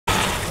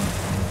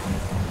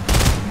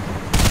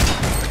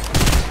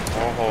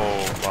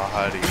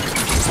buddy. Is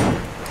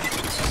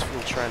this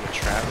fool trying to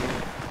trap me?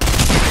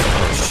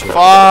 Oh shit.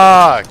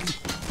 Fuck!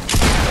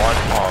 One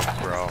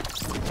pumped, bro.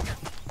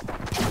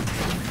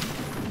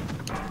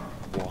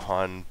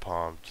 One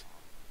pumped.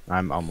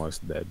 I'm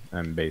almost dead.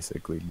 I'm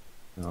basically.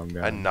 Oh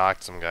god. I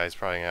knocked some guys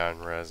probably out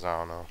in res, I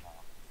don't know.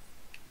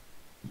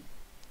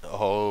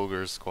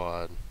 Ogre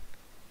squad.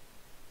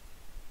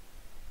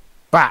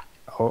 Bah!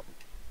 Oh.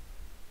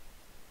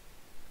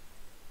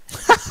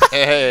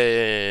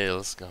 Hey,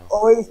 let's go.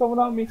 Oh wait, there's someone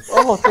on me.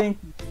 Oh, thank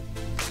you.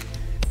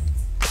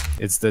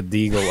 It's the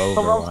Deagle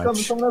Someone else is coming.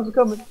 Overwatch. Someone else is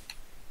coming.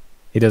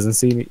 He doesn't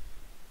see me.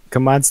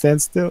 Come on,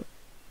 stand still.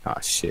 Oh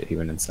shit, he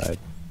went inside.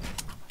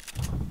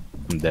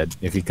 I'm dead.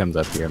 If he comes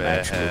up here, I'm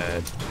actually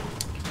dead.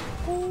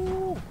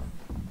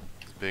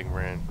 It's big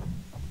brain.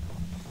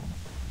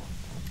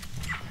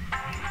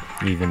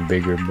 Even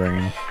bigger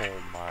brain. Oh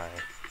my.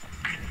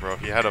 Bro,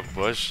 he had a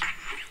bush.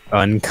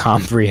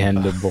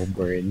 Uncomprehendable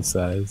brain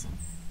size.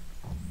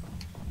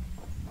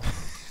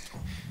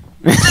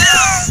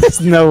 There's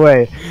no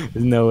way.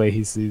 There's no way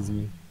he sees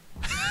me.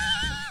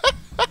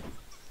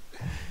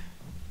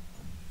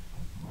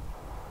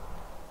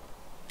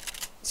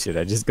 Should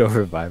I just go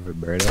revive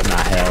Roberto? Nah,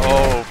 hell.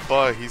 Oh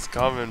fuck, he's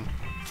coming.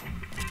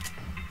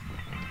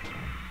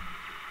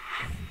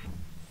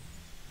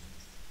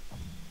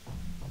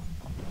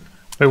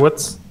 Wait,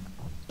 what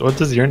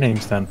does your name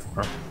stand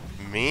for?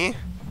 Me? It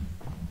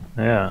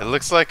Yeah.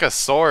 looks like a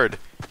sword.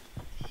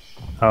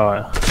 Oh,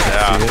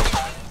 Yeah.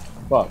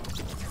 Fuck.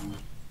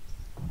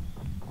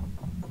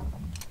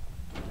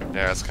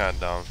 Yeah, it's kind of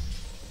dumb.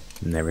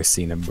 Never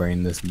seen a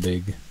brain this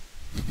big.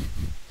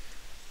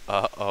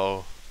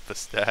 Uh-oh.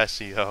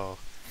 Pistachio.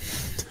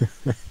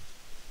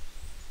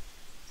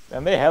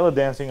 And they hella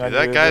dancing on Dude,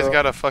 that you, guy's bro.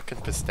 got a fucking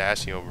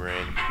pistachio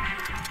brain.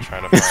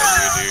 Trying to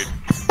find you,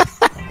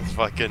 dude. It's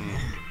fucking...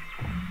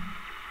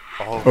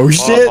 Oh,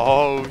 shit.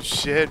 Oh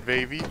shit,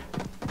 baby.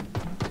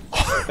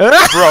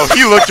 Bro,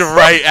 he looked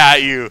right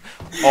at you.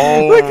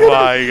 Oh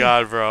my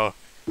god, bro.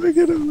 Look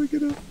at him, look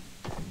at him.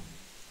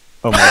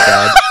 Oh my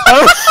god.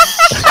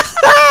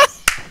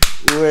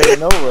 Wait,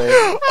 no way.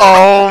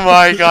 Oh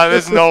my god,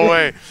 there's no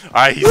way.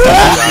 Alright, he's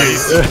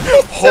nice.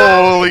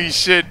 Holy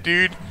shit,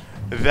 dude.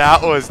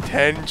 That was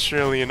 10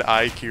 trillion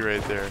IQ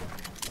right there.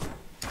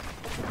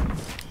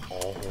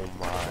 Oh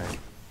my.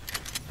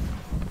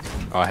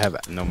 Oh, I have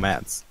no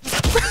mats.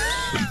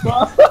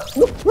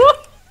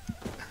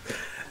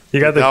 you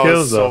got the That kills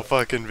was so though.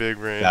 fucking big,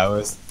 brain. That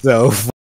was so